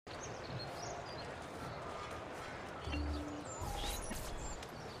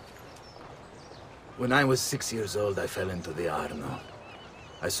When I was 6 years old, I fell into the Arno.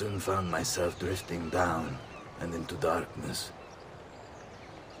 I soon found myself drifting down and into darkness.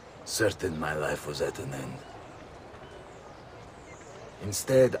 Certain my life was at an end.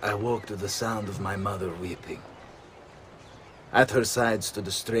 Instead, I woke to the sound of my mother weeping. At her side stood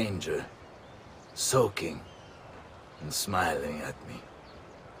a stranger, soaking and smiling at me.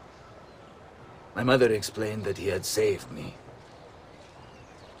 My mother explained that he had saved me.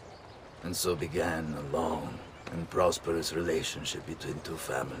 And so began a long and prosperous relationship between two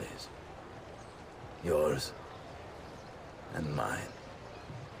families. Yours and mine.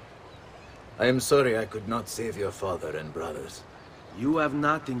 I am sorry I could not save your father and brothers. You have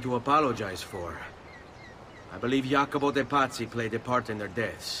nothing to apologize for. I believe Jacopo de Pazzi played a part in their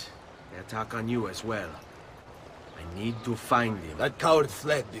deaths. They attack on you as well. I need to find him. That coward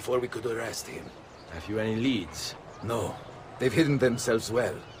fled before we could arrest him. Have you any leads? No. They've hidden themselves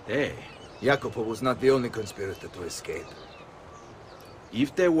well. They? Jacopo was not the only conspirator to escape.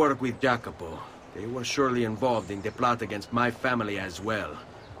 If they work with Jacopo, they were surely involved in the plot against my family as well.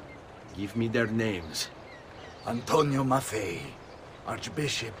 Give me their names. Antonio Maffei,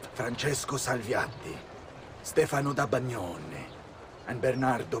 Archbishop Francesco Salviati, Stefano da Bagnone, and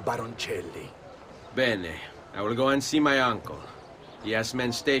Bernardo Baroncelli. Bene. I will go and see my uncle. He has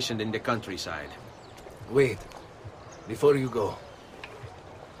men stationed in the countryside. Wait. Before you go.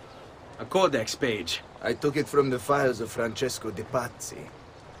 A codex page. I took it from the files of Francesco de Pazzi,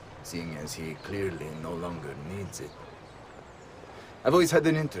 seeing as he clearly no longer needs it. I've always had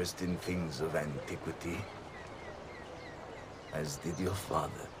an interest in things of antiquity, as did your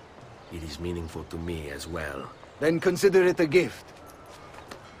father. It is meaningful to me as well. Then consider it a gift.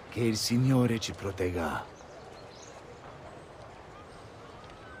 Che il Signore ci protegga.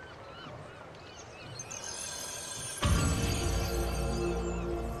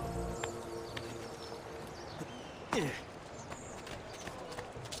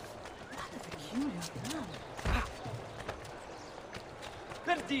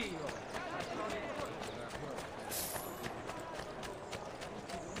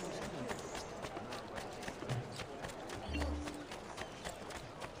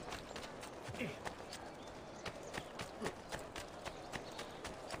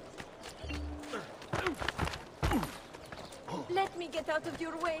 Let me get out of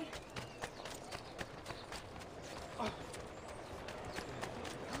your way.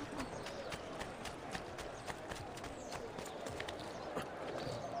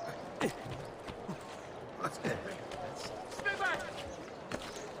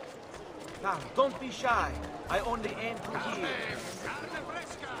 Now, don't be shy. I only aim to heal.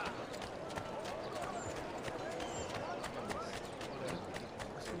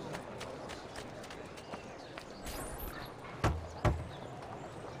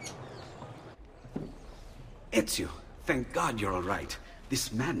 Ezio, thank God you're all right.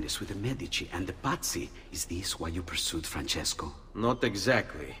 This madness with the Medici and the Pazzi, is this why you pursued Francesco? Not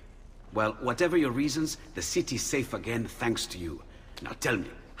exactly. Well, whatever your reasons, the city's safe again thanks to you. Now tell me,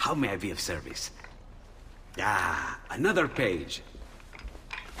 how may I be of service? Ah, another page.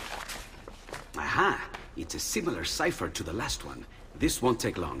 Aha, it's a similar cipher to the last one. This won't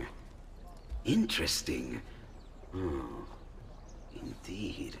take long. Interesting. Oh,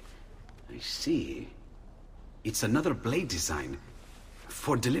 indeed. I see. It's another blade design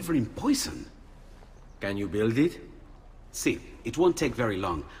for delivering poison. Can you build it? See, it won't take very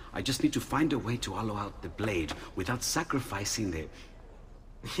long. I just need to find a way to hollow out the blade without sacrificing the...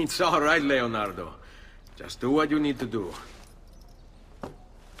 It's all right, Leonardo. Just do what you need to do.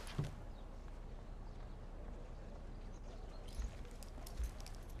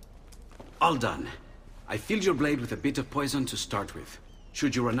 All done. I filled your blade with a bit of poison to start with.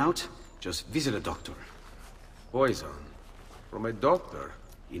 Should you run out, just visit a doctor. Poison? From a doctor?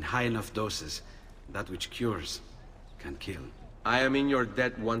 In high enough doses, that which cures can kill. I am in your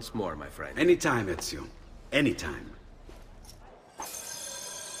debt once more, my friend. Anytime, Ezio. Anytime.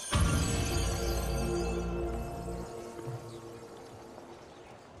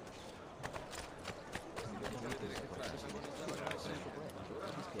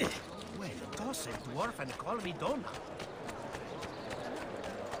 Well, toss a dwarf and call me Donna.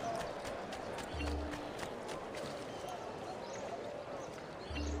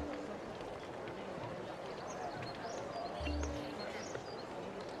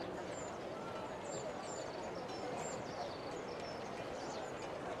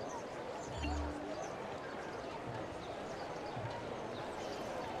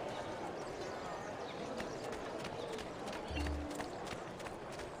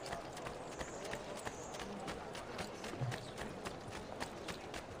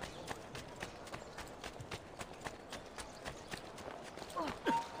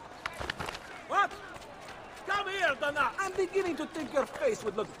 I'm beginning to think your face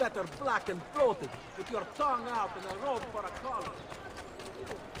would look better black and bloated, with your tongue out and a robe for a collar.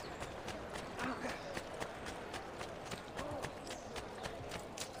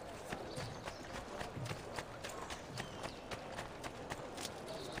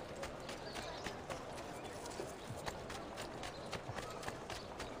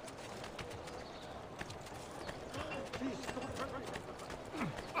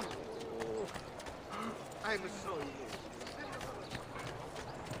 I'm sorry.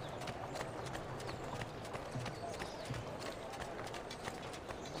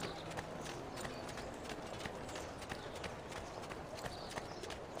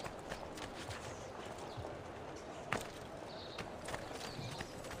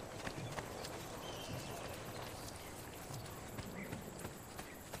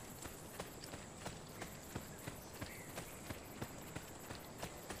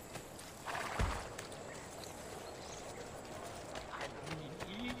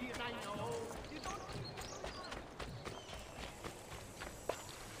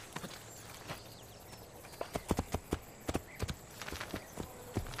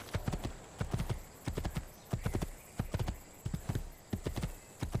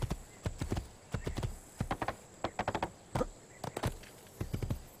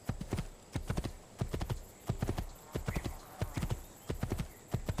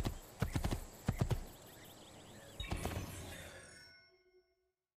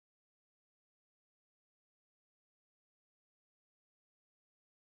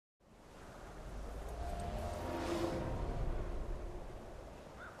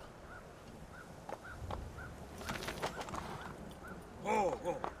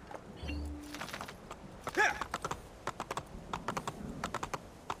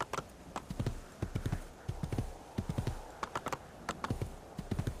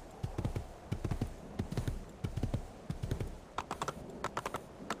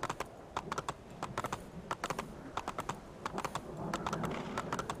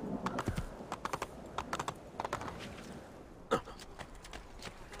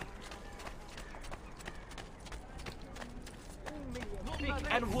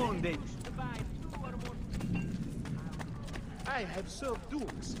 And wounded. I have served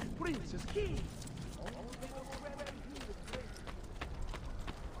dukes, princes, kings.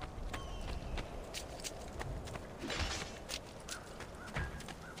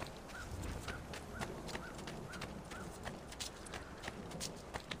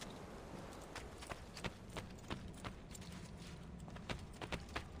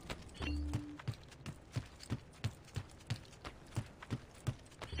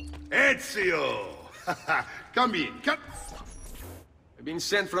 Ezio! Come in, come... I've been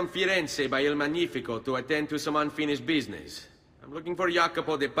sent from Firenze by Il Magnifico to attend to some unfinished business. I'm looking for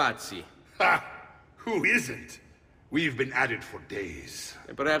Jacopo de Pazzi. Ha! Who isn't? We've been at it for days.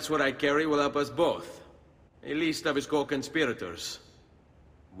 And perhaps what I carry will help us both. A list of his co-conspirators.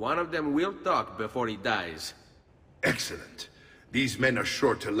 One of them will talk before he dies. Excellent. These men are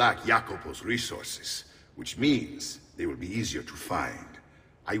sure to lack Jacopo's resources, which means they will be easier to find.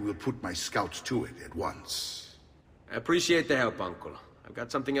 I will put my scouts to it at once. I appreciate the help, Uncle. I've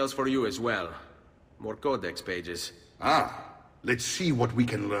got something else for you as well. More codex pages. Ah, let's see what we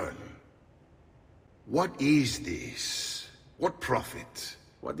can learn. What is this? What prophet?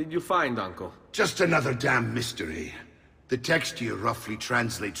 What did you find, Uncle? Just another damn mystery. The text here roughly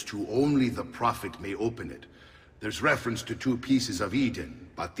translates to only the prophet may open it. There's reference to 2 pieces of Eden,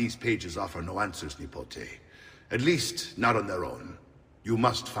 but these pages offer no answers, Nipote. At least, not on their own. You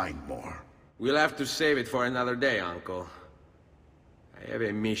must find more. We'll have to save it for another day, Uncle. I have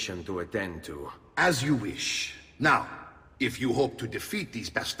a mission to attend to. As you wish. Now, if you hope to defeat these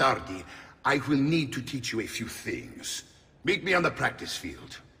bastardi, I will need to teach you a few things. Meet me on the practice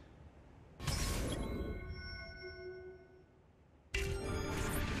field.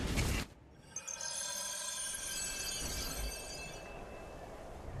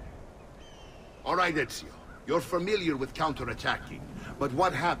 All right, Ezio. You're familiar with counterattacking, but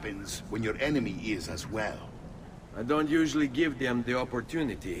what happens when your enemy is as well? I don't usually give them the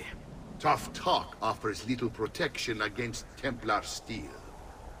opportunity. Tough talk offers little protection against Templar steel.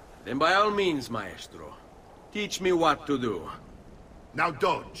 Then by all means, Maestro. Teach me what to do. Now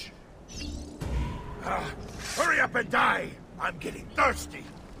dodge. Hurry up and die! I'm getting thirsty!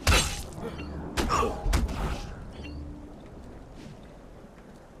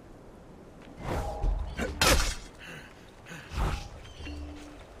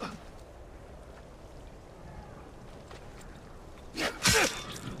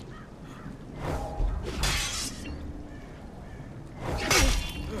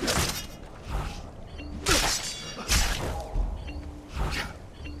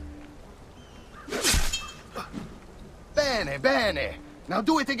 Bene, bene. Now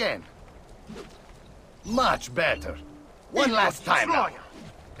do it again. Much better. One last time now.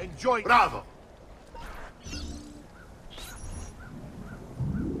 Enjoy. Bravo.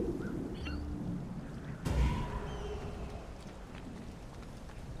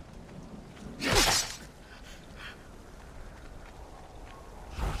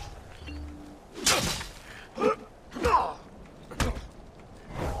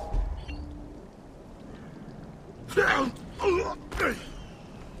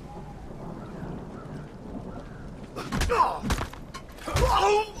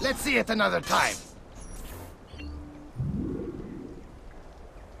 Let's see it another time.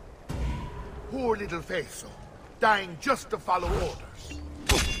 Poor little Feso, dying just to follow orders.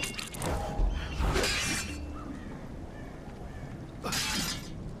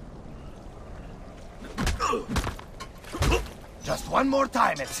 Just one more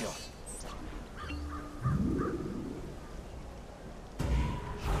time, Ezio.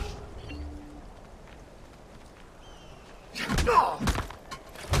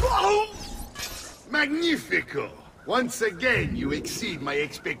 Magnifico! Once again, you exceed my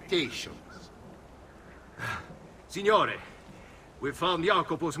expectations. Signore, we found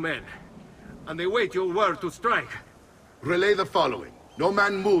Jacopo's men, and they wait your word to strike. Relay the following. No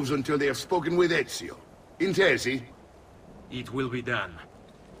man moves until they have spoken with Ezio. Intesi? It will be done.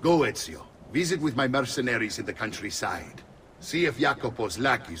 Go, Ezio. Visit with my mercenaries in the countryside. See if Jacopo's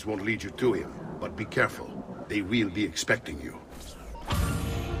lackeys won't lead you to him. But be careful. They will be expecting you.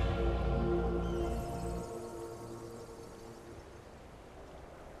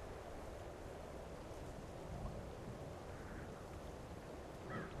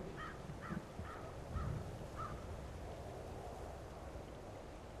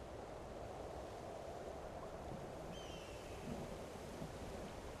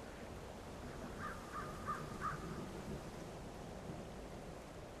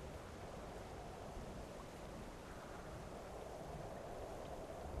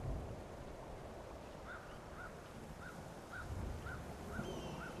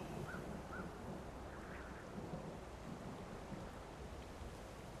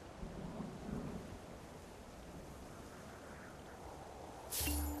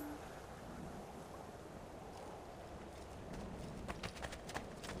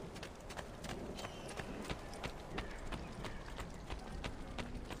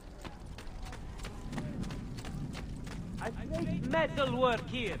 Metalwork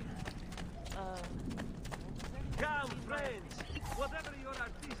here. Come, friends. Whatever your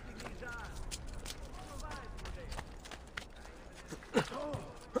artistic desire, provide for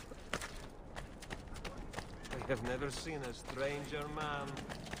them. I have never seen a stranger man,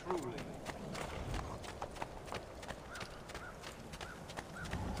 truly.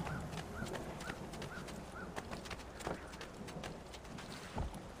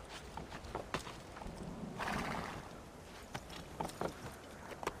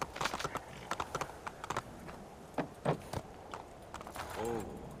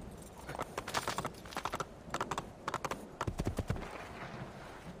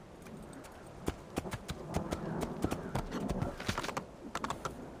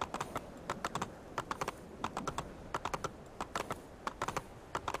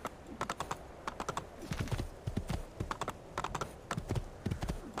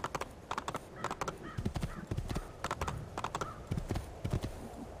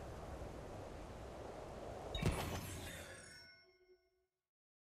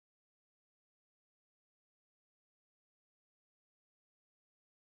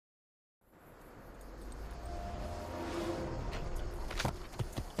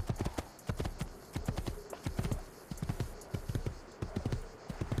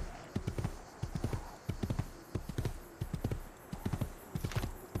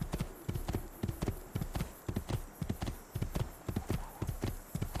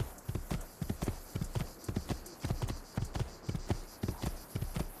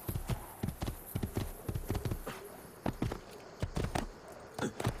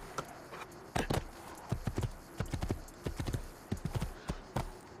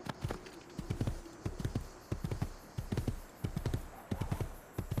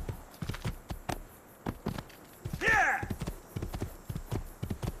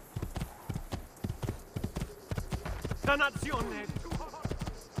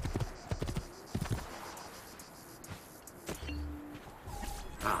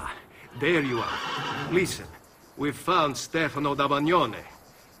 Ah, there you are. Listen, we've found Stefano da Bagnone.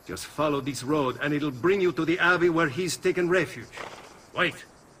 Just follow this road and it'll bring you to the abbey where he's taken refuge. Wait,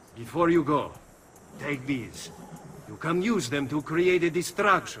 before you go, take these. You can use them to create a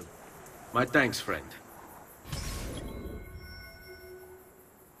distraction. My thanks, friend.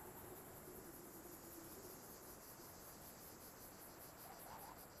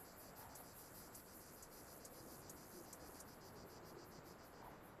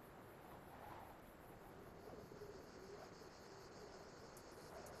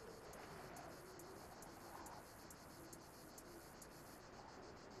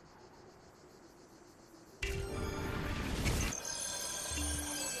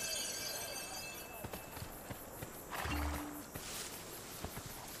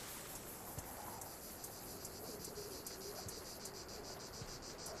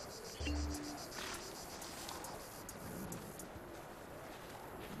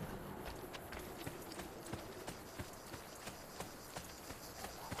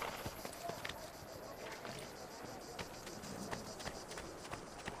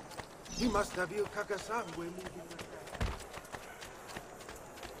 He must have you Kakasangue moving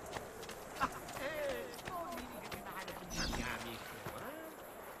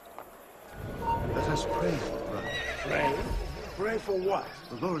Let us pray, brother. Pray? Pray for what?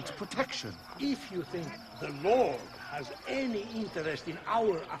 The Lord's protection. If you think the Lord has any interest in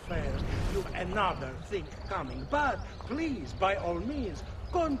our affairs, you've another thing coming. But please, by all means,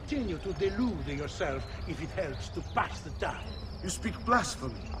 continue to delude yourself if it helps to pass the time. You speak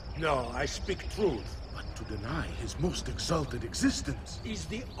blasphemy. No, I speak truth. But to deny his most exalted existence Is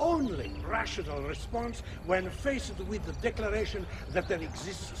the only rational response when faced with the declaration that there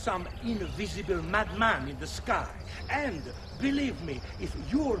exists some invisible madman in the sky. And believe me, if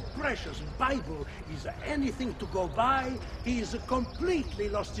your precious Bible is anything to go by, he's completely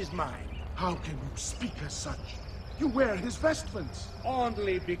lost his mind. How can you speak as such? You wear his vestments.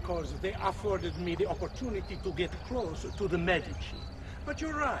 Only because they afforded me the opportunity to get close to the Medici. But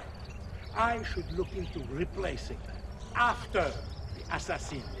you're right. I should look into replacing them after the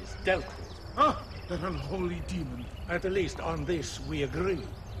assassin is dealt with. Ah, that unholy demon. At least on this we agree.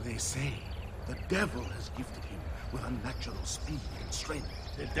 They say the devil has gifted him with unnatural speed and strength.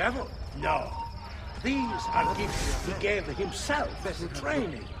 The devil? No. These are gifts he gave himself through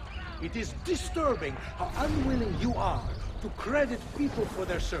training. It is disturbing how unwilling you are to credit people for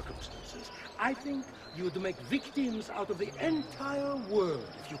their circumstances. I think you'd make victims out of the entire world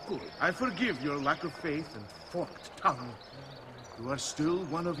if you could. I forgive your lack of faith and forked tongue. You are still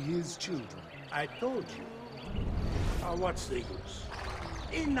one of his children. I told you. What's the use?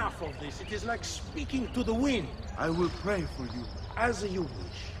 Enough of this. It is like speaking to the wind. I will pray for you. As you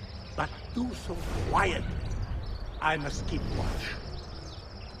wish. But do so quietly. I must keep watch.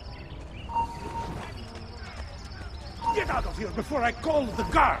 Get out of here before I call the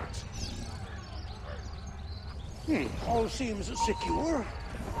guards! All seems secure.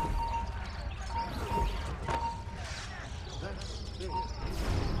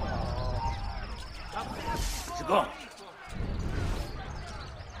 It's gone.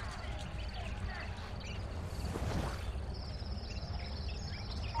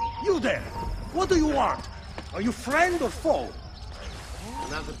 You there! What do you want? Are you friend or foe?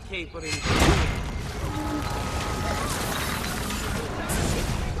 Another capering.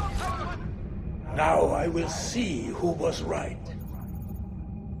 Now I will see who was right.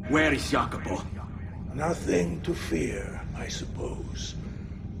 Where is Jacopo? Nothing to fear, I suppose.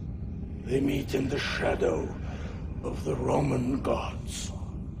 They meet in the shadow of the Roman gods.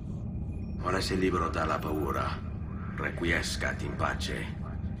 Ora sei libero dalla paura. Requiescat in pace.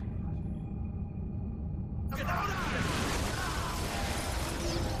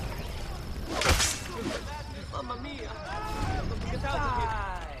 Mamma mia! Get out of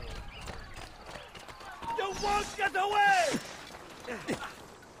here! You won't get away!